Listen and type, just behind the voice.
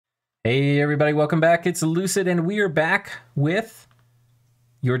Hey everybody, welcome back. It's Lucid and we are back with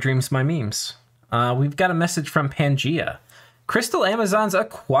Your Dreams, My Memes. We've got a message from Pangea. Crystal Amazons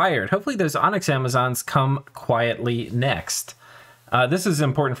acquired. Hopefully those Onyx Amazons come quietly next. This is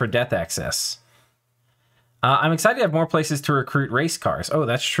important for death access. I'm excited to have more places to recruit race cars. Oh,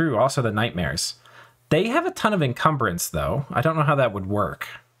 that's true. Also the Nightmares. They have a ton of encumbrance though. I don't know how that would work.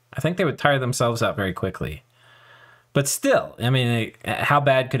 I think they would tire themselves out very quickly. But still, I mean, how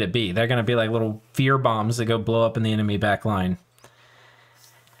bad could it be? They're going to be like little fear bombs that go blow up in the enemy back line.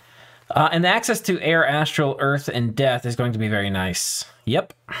 And the access to air, astral, earth, and death is going to be very nice.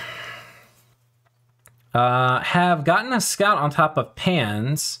 Yep. Have gotten a scout on top of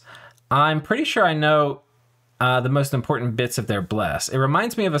Pans. I'm pretty sure I know the most important bits of their bless. It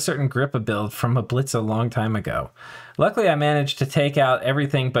reminds me of a certain Grippa build from a blitz a long time ago. Luckily, I managed to take out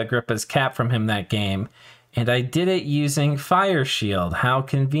everything but Grippa's cap from him that game. And I did it using Fire Shield. How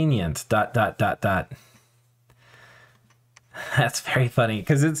convenient. ... That's very funny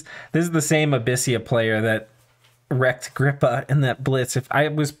because this is the same Abyssia player that wrecked Grippa in that blitz. If I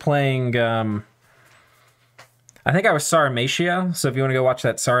was playing, I think I was Saramatia. So if you want to go watch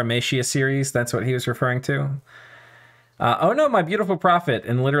that Saramatia series, that's what he was referring to. Oh no, my beautiful prophet,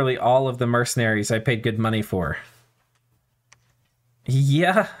 and literally all of the mercenaries I paid good money for.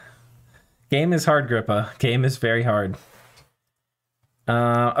 Yeah. Game is hard, Grippa. Game is very hard.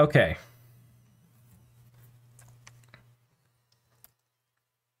 Okay.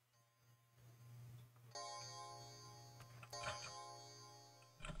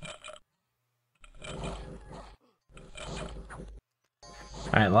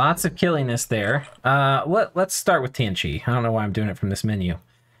 All right, lots of killiness there. Let's start with Tianchi. I don't know why I'm doing it from this menu.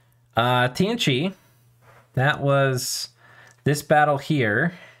 Tianchi, that was this battle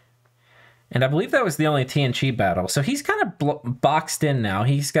here. And I believe that was the only TNG battle. So he's kind of boxed in now.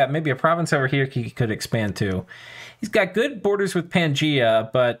 He's got maybe a province over here he could expand to. He's got good borders with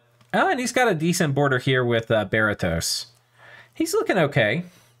Pangea, but... Oh, and he's got a decent border here with Baratos. He's looking okay.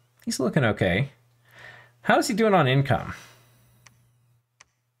 He's looking okay. How is he doing on income?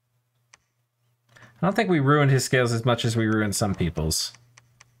 I don't think we ruined his scales as much as we ruined some people's.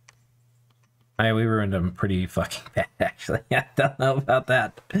 We ruined them pretty fucking bad, actually. I don't know about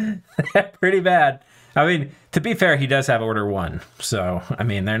that. Pretty bad. I mean, to be fair, he does have Order 1. So, I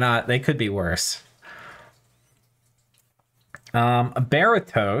mean, they could be worse.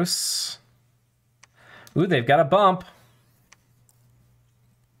 Baratos. Ooh, they've got a bump.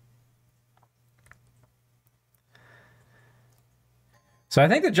 So I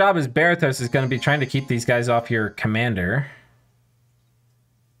think the job as Baratos is going to be trying to keep these guys off your commander.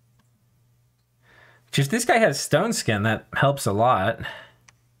 If this guy has Stone Skin, that helps a lot.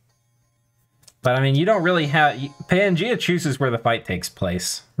 But, I mean, you don't really have... Pangea chooses where the fight takes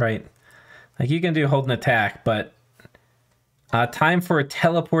place, right? Like, you can do hold and attack, but... time for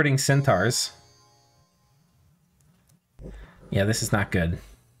teleporting centaurs. Yeah, this is not good.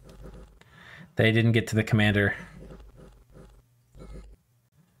 They didn't get to the commander.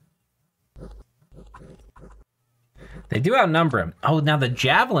 They do outnumber him. Oh, now the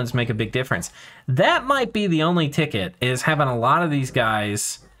javelins make a big difference. That might be the only ticket, is having a lot of these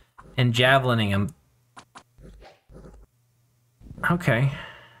guys and javelining them. Okay.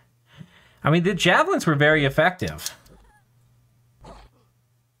 I mean, the javelins were very effective.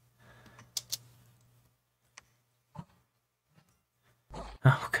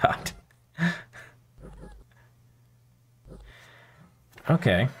 Oh, God.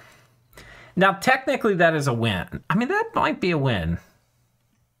 Okay. Now, technically, that is a win. I mean, that might be a win.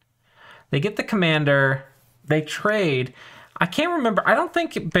 They get the commander. They trade. I can't remember. I don't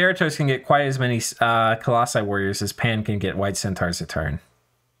think Baratos can get quite as many Colossi Warriors as Pan can get White Centaurs a turn.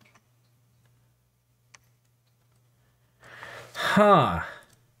 Huh.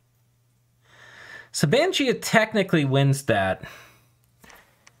 So Pangea technically wins that.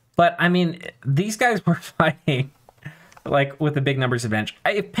 But, I mean, these guys were fighting... like, with the big numbers advantage.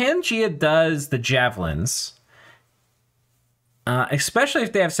 If Pangea does the javelins, especially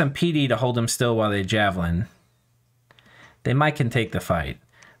if they have some PD to hold them still while they javelin, they might can take the fight.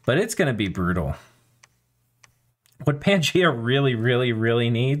 But it's going to be brutal. What Pangea really, really, really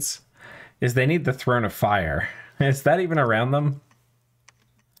needs is they need the Throne of Fire. Is that even around them?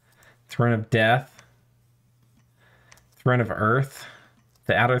 Throne of Death? Throne of Earth?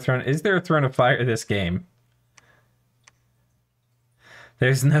 The Outer Throne? Is there a Throne of Fire in this game?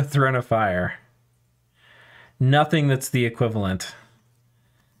 There's no Throne of Fire. Nothing that's the equivalent.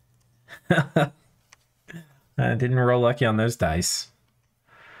 I didn't roll lucky on those dice.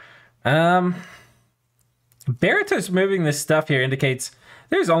 Baratos moving this stuff here indicates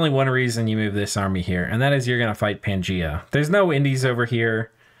There's only one reason you move this army here, and that is you're going to fight Pangaea. There's no Indies over here.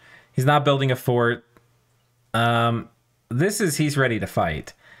 He's not building a fort. He's ready to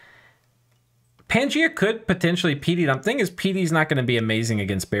fight. Pangaea could potentially PD. The thing is, PD's not going to be amazing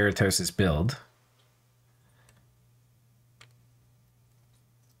against Baratos' build.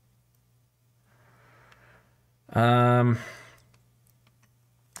 And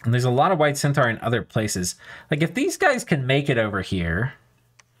there's a lot of White Centaur in other places. Like, if these guys can make it over here...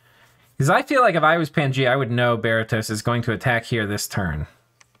 Because I feel like if I was Pangaea, I would know Baratos is going to attack here this turn.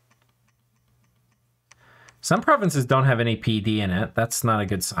 Some provinces don't have any PD in it. That's not a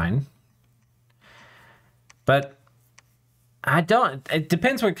good sign. But it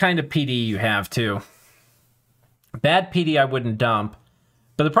depends what kind of PD you have, too. Bad PD I wouldn't dump.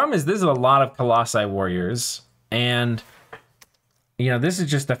 But the problem is this is a lot of Colossi warriors. And, you know, this is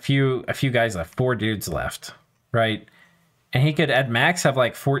just a few guys left. 4 dudes left, right? And he could, at max, have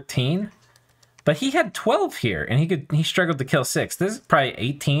like 14. But he had 12 here, and he struggled to kill 6. This is probably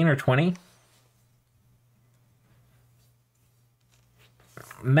 18 or 20.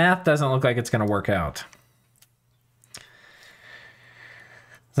 Math doesn't look like it's going to work out.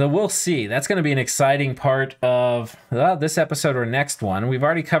 So we'll see. That's going to be an exciting part of this episode or next one. We've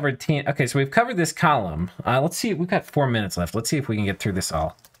already covered team. Okay, so we've covered this column. Let's see. We've got 4 minutes left. Let's see if we can get through this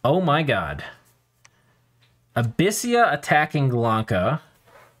all. Oh my god. Abyssia attacking Lanka.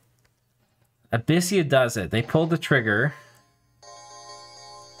 Abyssia does it. They pulled the trigger.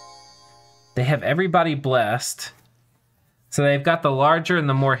 They have everybody blessed. So they've got the larger and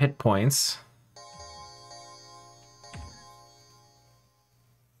the more hit points.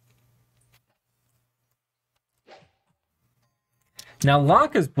 Now,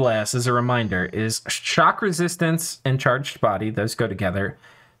 Lanka's Bless, as a reminder, is Shock Resistance and Charged Body. Those go together.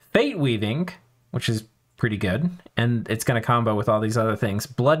 Fate Weaving, which is pretty good, and it's going to combo with all these other things.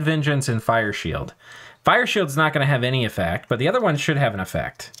 Blood Vengeance and Fire Shield. Fire Shield's not going to have any effect, but the other ones should have an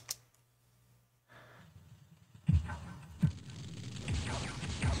effect.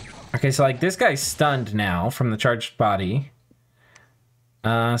 Okay, so like this guy's stunned now from the Charged Body.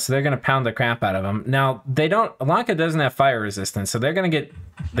 So they're going to pound the crap out of him. Now, Lanka doesn't have fire resistance, so they're going to get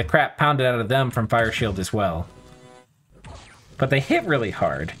the crap pounded out of them from Fire Shield as well. But they hit really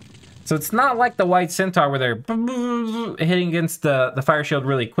hard. So it's not like the White Centaur where they're hitting against the Fire Shield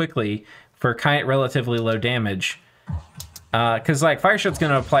really quickly for relatively low damage. Because like Fire Shield's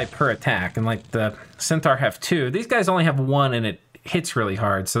going to apply per attack, and like the Centaur have 2. These guys only have 1, and it hits really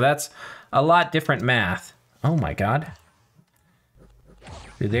hard. So that's a lot different math. Oh my god.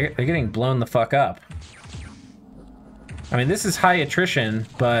 Dude, they're getting blown the fuck up. I mean, this is high attrition,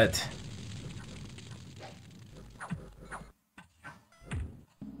 but...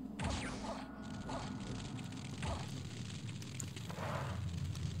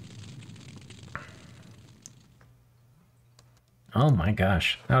 Oh my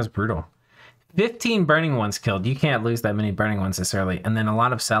gosh, that was brutal. 15 burning ones killed. You can't lose that many burning ones this early. And then a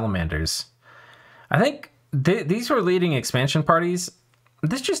lot of salamanders. I think these were leading expansion parties.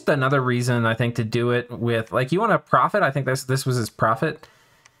 This is just another reason, I think, to do it with, like, you want to profit. I think this was his profit.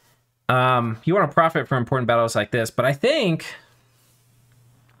 You want to profit from important battles like this, but I think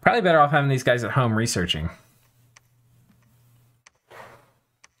probably better off having these guys at home researching.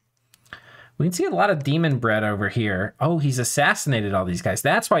 We can see a lot of demon bread over here. Oh, he's assassinated all these guys.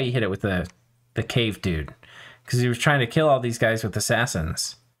 That's why he hit it with the cave dude, because he was trying to kill all these guys with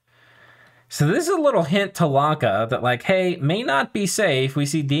assassins. So this is a little hint to Lanka that, like, hey, may not be safe. We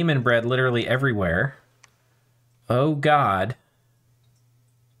see demon bread literally everywhere. Oh, God.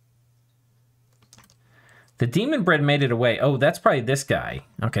 The demon bread made it away. Oh, that's probably this guy.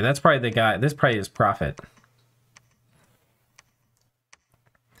 Okay, that's probably the guy. This probably is Prophet.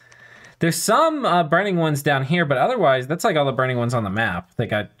 There's some burning ones down here, but otherwise, that's like all the burning ones on the map that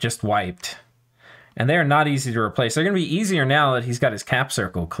got just wiped. And they're not easy to replace. They're going to be easier now that he's got his cap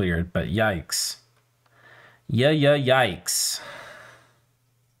circle cleared, but yikes. Yikes.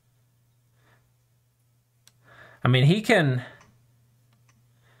 I mean, he can...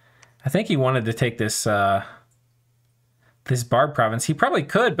 I think he wanted to take this this Barb province. He probably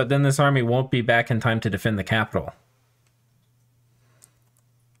could, but then this army won't be back in time to defend the capital.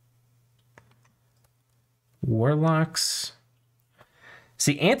 Warlocks...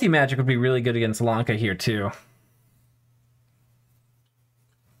 See, anti-magic would be really good against Lanka here, too.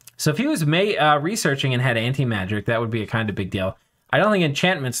 So if he was researching and had anti-magic, that would be a kind of big deal. I don't think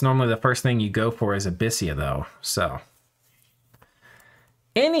enchantment's normally the first thing you go for as Abyssia, though. So,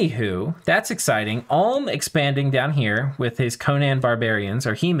 anywho, that's exciting. Ulm expanding down here with his Conan Barbarians,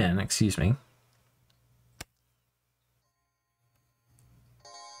 or He-Men, excuse me.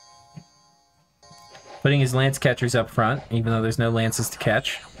 Putting his lance catchers up front, even though there's no lances to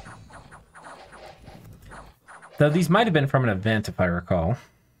catch. Though these might have been from an event, if I recall.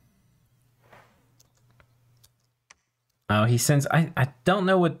 Oh, he sends... I don't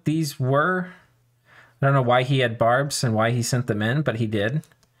know what these were. I don't know why he had barbs and why he sent them in, but he did.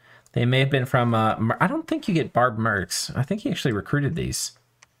 They may have been from... I don't think you get barb mercs. I think he actually recruited these.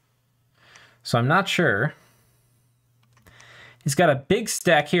 So I'm not sure. He's got a big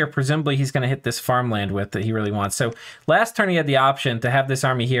stack here. Presumably he's going to hit this farmland with that he really wants. So last turn he had the option to have this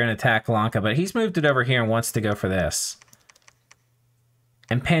army here and attack Lanka, but he's moved it over here and wants to go for this.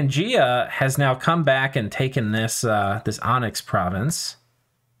 And Pangaea has now come back and taken this this Onyx province.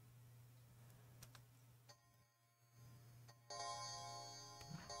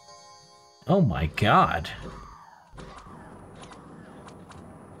 Oh my god.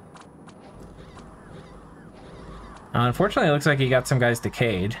 Unfortunately, it looks like he got some guys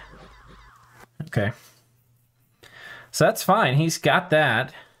decayed. Okay. So that's fine. He's got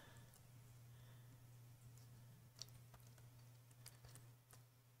that.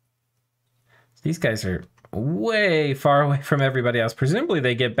 These guys are way far away from everybody else. Presumably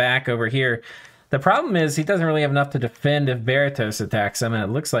they get back over here. The problem is he doesn't really have enough to defend if Baratos attacks him, and it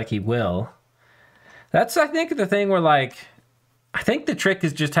looks like he will. That's, I think, the thing where, like, I think the trick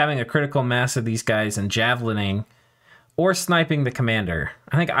is just having a critical mass of these guys and javelining or sniping the commander.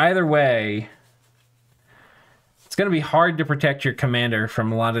 I think either way, it's going to be hard to protect your commander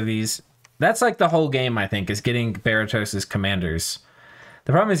from a lot of these. That's like the whole game, I think, is getting Baratos' commanders.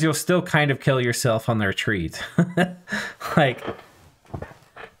 The problem is you'll still kind of kill yourself on the retreat. Like,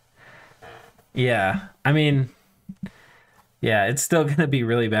 yeah, I mean, yeah, it's still going to be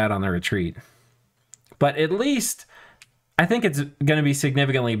really bad on the retreat. But at least, I think it's going to be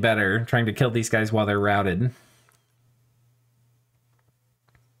significantly better trying to kill these guys while they're routed.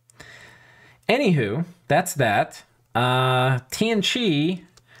 Anywho, that's that. Tianchi, I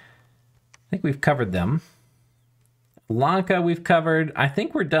think we've covered them. Lanka we've covered. I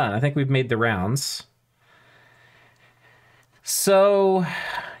think we're done. I think we've made the rounds. So,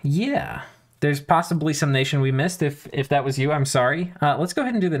 yeah. There's possibly some nation we missed. If that was you, I'm sorry. Let's go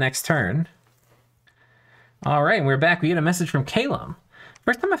ahead and do the next turn. All right, we're back. We get a message from Calum.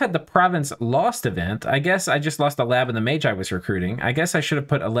 First time I've had the province lost event. I guess I just lost a lab in the mage I was recruiting. I guess I should have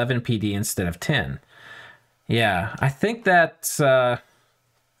put 11 PD instead of 10. Yeah, I think that's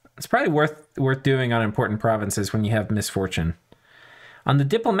it's probably worth doing on important provinces when you have misfortune. On the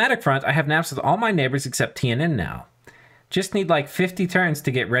diplomatic front, I have naps with all my neighbors except Tianjin now. Just need like 50 turns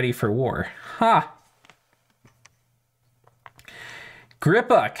to get ready for war. Ha!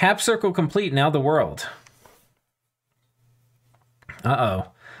 Grippa, cap circle complete, now the world. Uh-oh.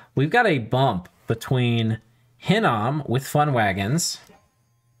 We've got a bump between Hinnom with fun wagons,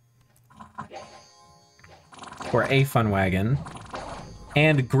 or a fun wagon,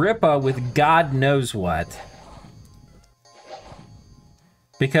 and Grippa with God knows what.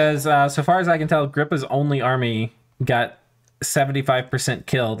 Because so far as I can tell, Grippa's only army got 75%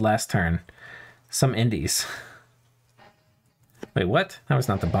 killed last turn. Some Indies. Wait, what? That was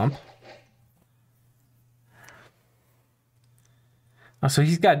not the bump. Oh, so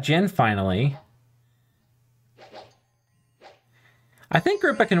he's got Jin finally. I think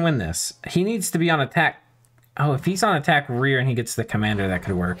Grippa can win this. He needs to be on attack. Oh, if he's on attack rear and he gets the commander, that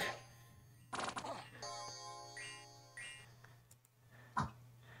could work.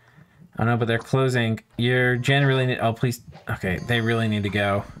 Oh no, but they're closing. Your Jin really need... Oh, please. Okay, they really need to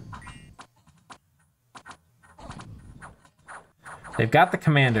go. They've got the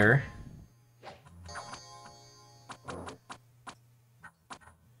commander.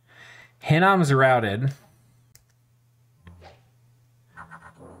 Hinnom's routed.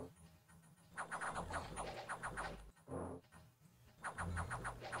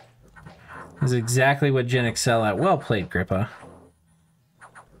 This is exactly what Jin excel at. Well played, Grippa.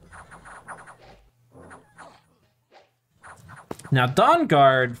 Now, Dawn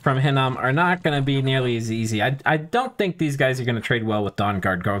Guard from Hinnom are not going to be nearly as easy. I don't think these guys are going to trade well with Dawn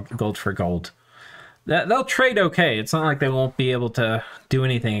Guard gold for gold. They'll trade okay. It's not like they won't be able to do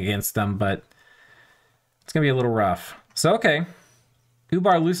anything against them, but it's going to be a little rough. So, okay.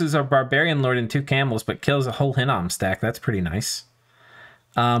 Ubar loses a Barbarian Lord and 2 camels, but kills a whole Hinnom stack. That's pretty nice.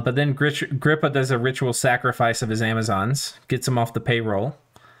 But then Grippa does a ritual sacrifice of his Amazons. Gets him off the payroll.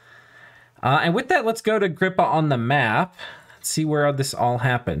 And with that, let's go to Grippa on the map. Let's see where this all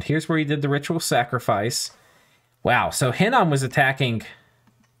happened. Here's where he did the ritual sacrifice. Wow, so Hinnom was attacking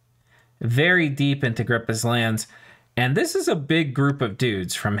very deep into Grippa's lands. And this is a big group of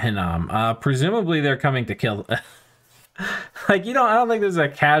dudes from Hinnom. Presumably they're coming to kill... Like, I don't think there's a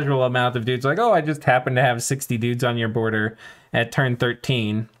casual amount of dudes like, oh, I just happen to have 60 dudes on your border at turn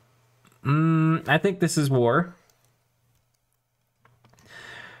 13. I think this is war.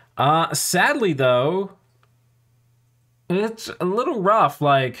 Sadly, though, it's a little rough.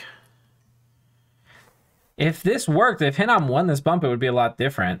 Like, if this worked, if Hinam won this bump, it would be a lot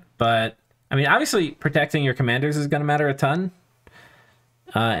different. But, I mean, obviously, protecting your commanders is going to matter a ton.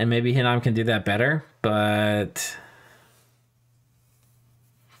 And maybe Hinam can do that better. But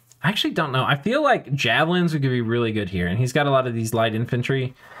I actually don't know. I feel like javelins would be really good here. And he's got a lot of these light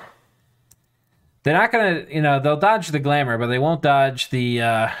infantry. They're not going to, they'll dodge the glamour, but they won't dodge the,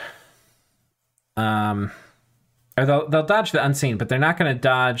 or they'll dodge the unseen, but they're not going to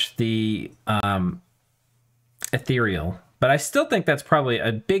dodge the ethereal. But I still think that's probably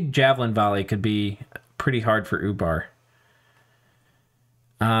a big javelin volley could be pretty hard for Ubar.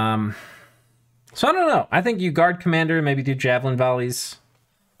 So I don't know. I think you guard commander, maybe do javelin volleys.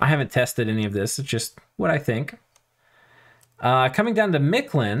 I haven't tested any of this. It's just what I think. Coming down to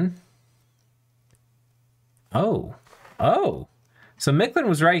Micklin. Oh. So Micklin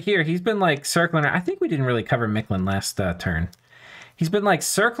was right here. He's been like circling. I think we didn't really cover Micklin last turn. He's been like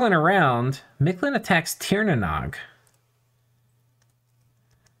circling around. Micklin attacks Tirnanog.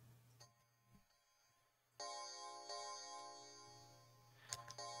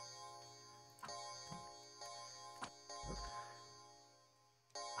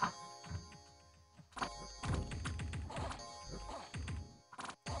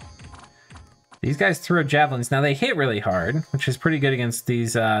 These guys throw javelins. Now, they hit really hard, which is pretty good against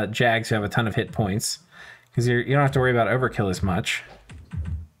these Jags who have a ton of hit points. Because you don't have to worry about overkill as much.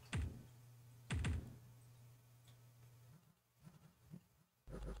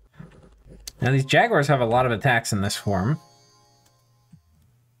 Now, these Jaguars have a lot of attacks in this form.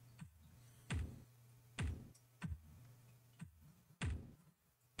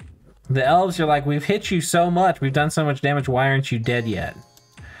 The elves are like, we've hit you so much. We've done so much damage. Why aren't you dead yet?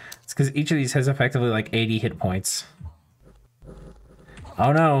 It's because each of these has effectively like 80 hit points.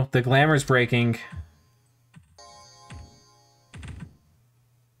 Oh no, the glamour's breaking.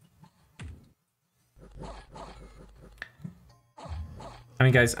 I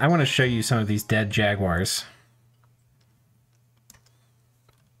mean, guys, I want to show you some of these dead Jaguars.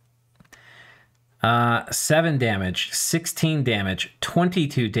 7 damage, 16 damage,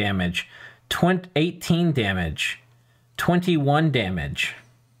 22 damage, 18 damage, 21 damage.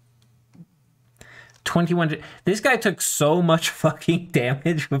 21. This guy took so much fucking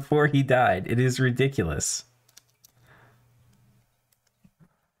damage before he died. It is ridiculous.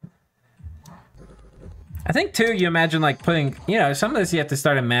 I think, too, you imagine, like, putting... some of this you have to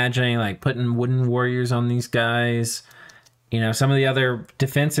start imagining, like, putting wooden warriors on these guys. Some of the other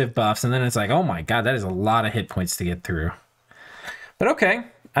defensive buffs. And then it's like, oh my god, that is a lot of hit points to get through. But okay.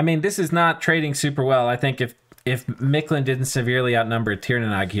 I mean, this is not trading super well. I think if Micklin didn't severely outnumber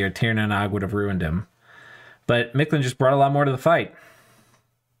Tirnanog here, Tirnanog would have ruined him. But Micklin just brought a lot more to the fight.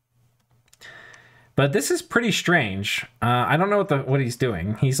 But this is pretty strange. I don't know what he's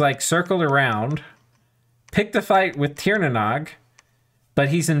doing. He's like circled around, picked a fight with Tirnanog, but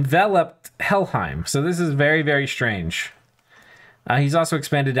he's enveloped Helheim. So this is very, very strange. He's also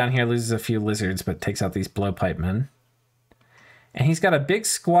expanded down here, loses a few lizards, but takes out these blowpipe men. And he's got a big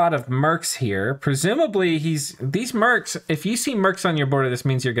squad of mercs here. Presumably, these mercs, if you see mercs on your border, this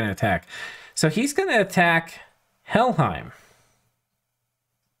means you're going to attack. So he's going to attack Helheim.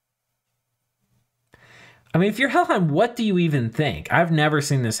 I mean, if you're Helheim, what do you even think? I've never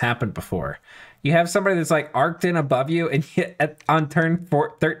seen this happen before. You have somebody that's like arced in above you, and on turn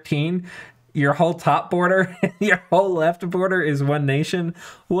 13, your whole top border, your whole left border is one nation.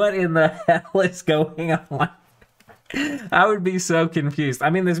 What in the hell is going on? I would be so confused. I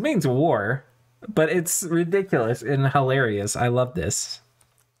mean, this means war, but it's ridiculous and hilarious. I love this.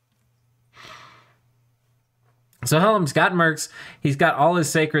 So Helm's got mercs. He's got all his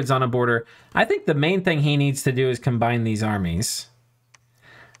sacreds on a border. I think the main thing he needs to do is combine these armies.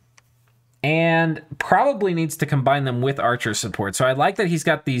 And probably needs to combine them with archer support. So I like that he's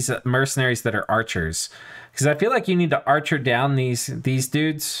got these mercenaries that are archers. Because I feel like you need to archer down these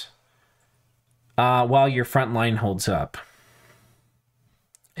dudes while your front line holds up.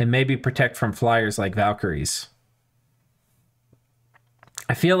 And maybe protect from flyers like Valkyries.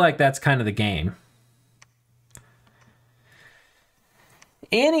 I feel like that's kind of the game.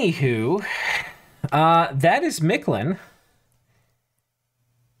 Anywho, that is Micklin.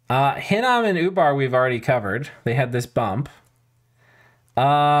 Hinam and Ubar we've already covered. They had this bump.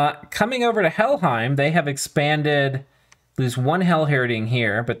 Coming over to Helheim, they have expanded Lose 1 Hell Heriting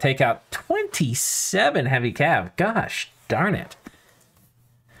here, but take out 27 Heavy Cav. Gosh darn it.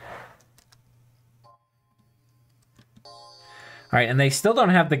 All right, and they still don't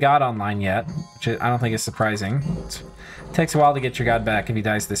have the God online yet, which I don't think is surprising. It takes a while to get your God back if he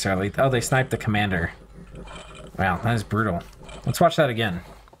dies this early. Oh, they sniped the commander. Wow, that is brutal. Let's watch that again.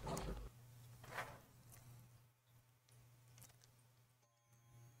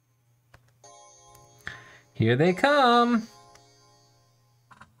 Here they come.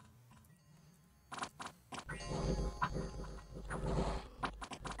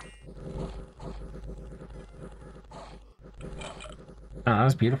 Oh, that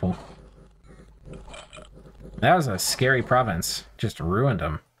was beautiful. That was a scary province. Just ruined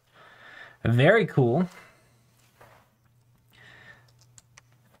them. Very cool.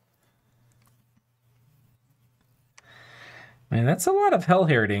 Man, that's a lot of Hell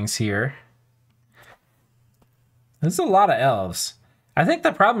Heritings here. This is a lot of elves. I think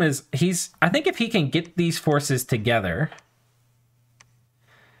the problem is I think if he can get these forces together.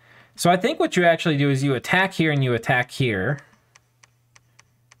 So I think what you actually do is you attack here and you attack here.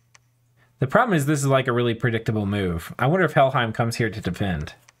 The problem is this is like a really predictable move. I wonder if Helheim comes here to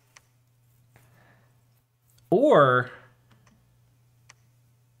defend. Or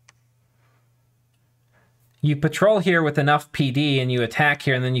you patrol here with enough PD and you attack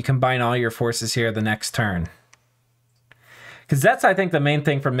here and then you combine all your forces here the next turn. Because that's, I think, the main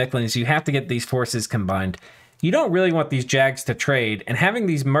thing for Mictlan is you have to get these forces combined. You don't really want these Jags to trade, and having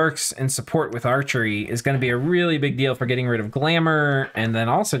these Mercs in support with archery is going to be a really big deal for getting rid of Glamour, and then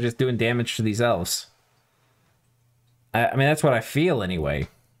also just doing damage to these elves. I mean, that's what I feel anyway.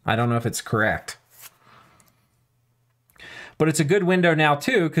 I don't know if it's correct. But it's a good window now,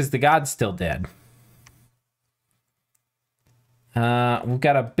 too, because the God's still dead. We've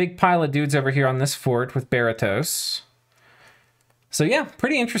got a big pile of dudes over here on this fort with Baratos. So yeah,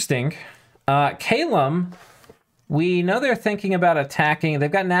 pretty interesting. Kalum, we know they're thinking about attacking.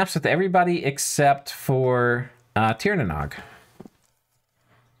 They've got naps with everybody except for Tirnanog.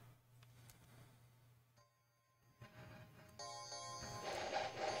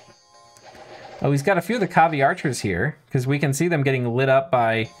 Oh, he's got a few of the Kavi archers here, because we can see them getting lit up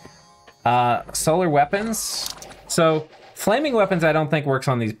by solar weapons. So, flaming weapons I don't think works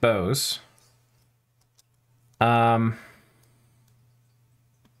on these bows.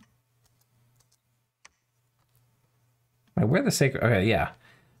 Where the sacred... Okay, yeah.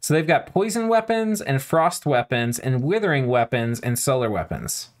 So they've got poison weapons and frost weapons and withering weapons and solar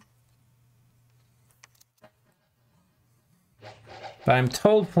weapons. But I'm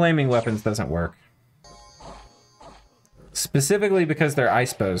told flaming weapons doesn't work. Specifically because they're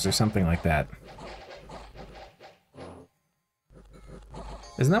ice bows or something like that.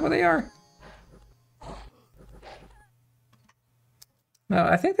 Isn't that what they are? No,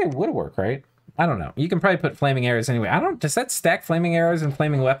 I think they would work, right? I don't know. You can probably put flaming arrows anyway. Does that stack flaming arrows and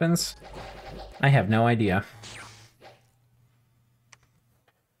flaming weapons? I have no idea.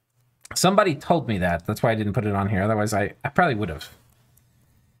 Somebody told me that. That's why I didn't put it on here. Otherwise, I probably would have.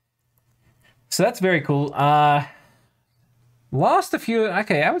 So that's very cool. Lost a few,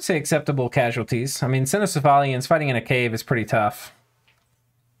 okay, I would say acceptable casualties. I mean, Cynocephalians fighting in a cave is pretty tough.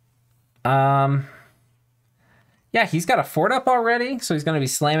 Yeah, he's got a fort up already, so he's going to be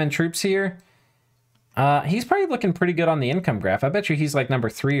slamming troops here. He's probably looking pretty good on the income graph. I bet you he's like number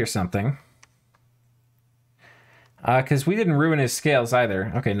 3 or something. Because we didn't ruin his scales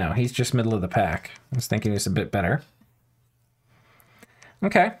either. Okay, no, he's just middle of the pack. I was thinking he was a bit better.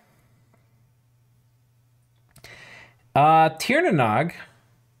 Okay. Tirnanog.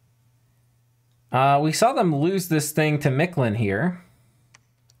 We saw them lose this thing to Mictlan here.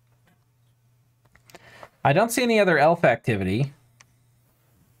 I don't see any other elf activity.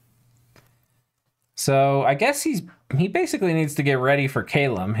 So I guess he basically needs to get ready for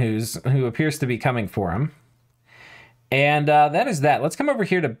Kalum, who appears to be coming for him. And that is that. Let's come over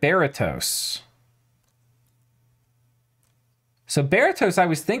here to Baratos. So Baratos, I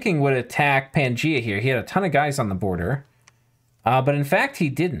was thinking, would attack Pangaea here. He had a ton of guys on the border. But in fact, he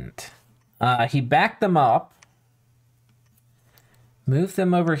didn't. He backed them up. Moved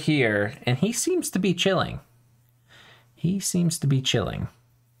them over here. And he seems to be chilling. He seems to be chilling.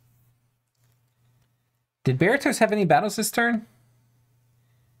 Did Baratos have any battles this turn?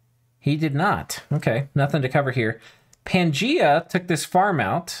 He did not. Okay, nothing to cover here. Pangaea took this farm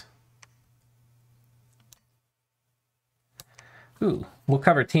out. Ooh, we'll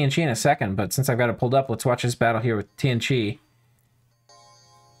cover TNG in a second, but since I've got it pulled up, let's watch this battle here with TNG.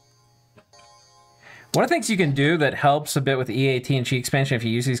 One of the things you can do that helps a bit with EAT and Chi expansion, if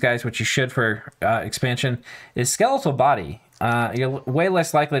you use these guys, which you should for expansion, is skeletal body. You're way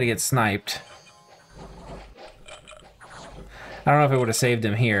less likely to get sniped. I don't know if it would have saved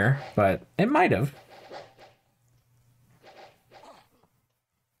him here, but it might have.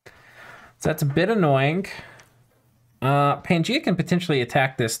 So that's a bit annoying. Pangea can potentially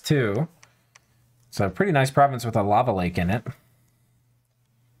attack this too. It's a pretty nice province with a lava lake in it.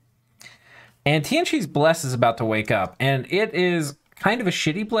 And Tianqi's Bless is about to wake up, and it is kind of a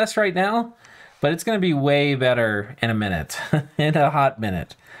shitty Bless right now, but it's going to be way better in a minute, in a hot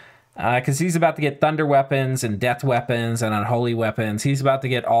minute. Because he's about to get Thunder Weapons and Death Weapons and Unholy Weapons. He's about to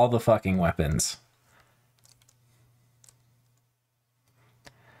get all the fucking weapons.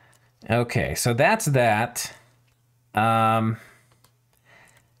 Okay, so that's that. Abyssia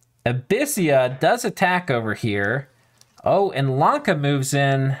does attack over here. Oh, and Lanka moves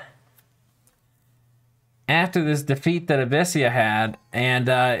in after this defeat that Abyssia had, and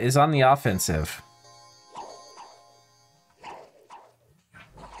is on the offensive.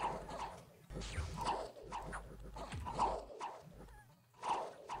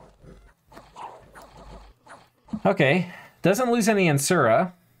 Okay, doesn't lose any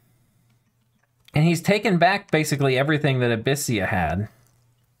Ansura. And he's taken back basically everything that Abyssia had.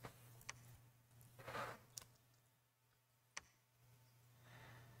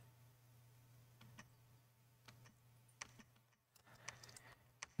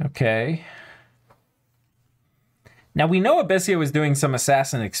 Okay. Now we know Abyssia was doing some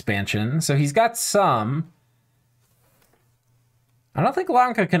assassin expansion, so he's got some. I don't think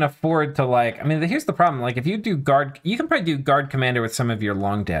Lanka can afford to, like, I mean, here's the problem. Like, if you do guard, you can probably do guard commander with some of your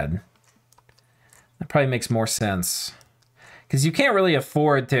long dead. That probably makes more sense. Because you can't really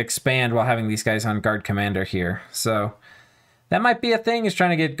afford to expand while having these guys on guard commander here. So that might be a thing, is trying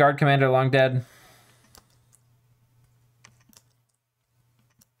to get guard commander long dead.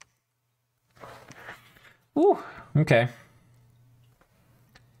 Ooh, okay.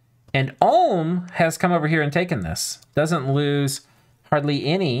 And Ulm has come over here and taken this. Doesn't lose hardly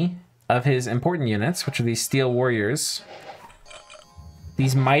any of his important units, which are these steel warriors.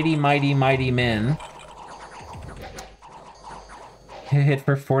 These mighty, mighty, mighty men. Hit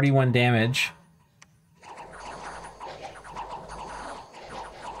for 41 damage.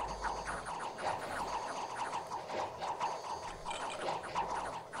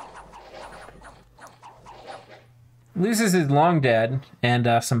 Loses his long dead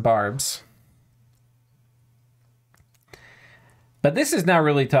and some barbs. But this is now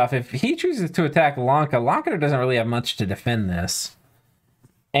really tough. If he chooses to attack Lanka, Lanka doesn't really have much to defend this.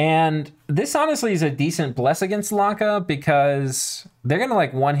 And this honestly is a decent bless against Lanka because they're going to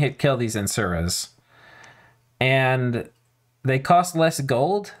like one-hit kill these Ansuras. And they cost less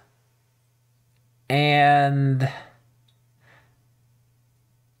gold. And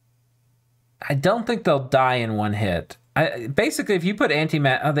I don't think they'll die in one hit. Basically, if you put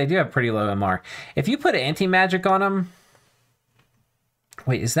anti-magic... Oh, they do have pretty low MR. If you put anti-magic on them...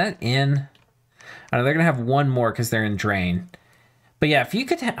 Wait, is that in? I know they're going to have one more because they're in Drain. But yeah, if you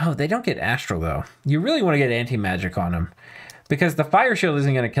could... Oh, they don't get Astral, though. You really want to get anti-magic on them. Because the Fire Shield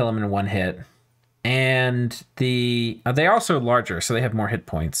isn't going to kill them in one hit. And they're also larger, so they have more hit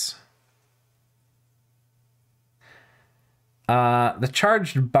points. The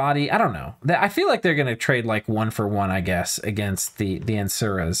Charged Body... I don't know. I feel like they're going to trade like 1-for-1, I guess, against the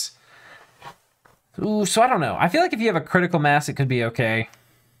Ansuras. Ooh, so I don't know. I feel like if you have a critical mass, it could be okay.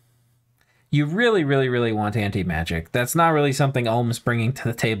 You really, really, really want anti-magic. That's not really something Ulm's bringing to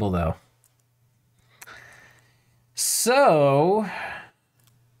the table, though. So,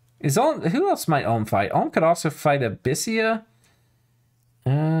 is Ulm... Who else might Ulm fight? Ulm could also fight Abyssia.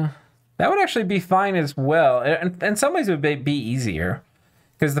 That would actually be fine as well. In some ways, it would be easier.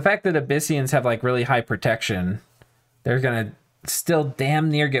 Because the fact that Abyssians have, like, really high protection, they're going to still damn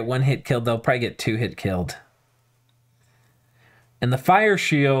near get one hit killed. They'll probably get 2 hit killed. And the Fire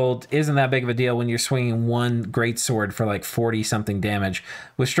Shield isn't that big of a deal when you're swinging one greatsword for like 40-something damage.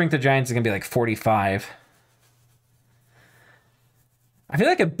 With Strength of Giants, it's going to be like 45. I feel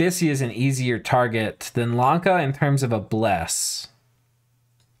like Abyssia is an easier target than Lanka in terms of a bless.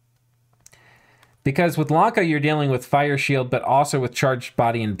 Because with Lanka, you're dealing with Fire Shield, but also with Charged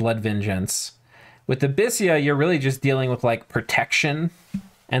Body and Blood Vengeance. With Abyssia, you're really just dealing with like protection,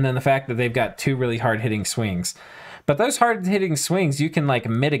 and then the fact that they've got 2 really hard-hitting swings. But those hard-hitting swings you can like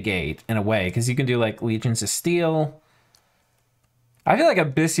mitigate in a way, because you can do like Legions of Steel. I feel like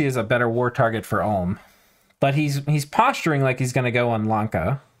Abyssia is a better war target for Ulm, but he's posturing like he's going to go on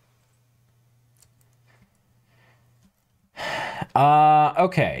Lanka.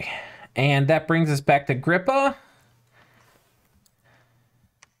 Okay. And that brings us back to Grippa,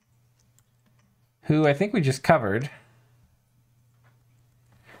 who I think we just covered.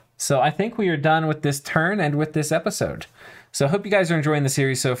 So I think we are done with this turn and with this episode. So I hope you guys are enjoying the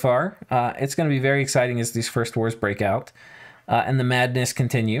series so far. It's going to be very exciting as these first wars break out and the madness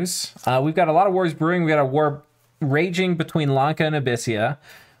continues. We've got a lot of wars brewing. We've got a war raging between Lanka and Abyssia.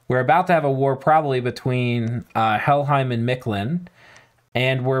 We're about to have a war probably between Helheim and Mictlan.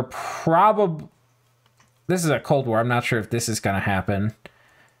 And we're probably... This is a Cold War. I'm not sure if this is going to happen.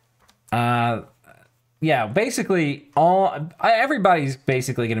 Yeah, basically, everybody's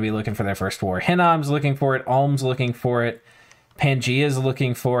basically going to be looking for their first war. Hinnom's looking for it. Ulm's looking for it. Pangea's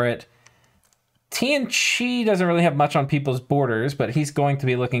looking for it. Tian Chi doesn't really have much on people's borders, but he's going to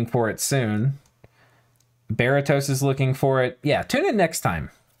be looking for it soon. Baratos is looking for it. Yeah, tune in next time.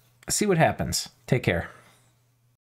 See what happens. Take care.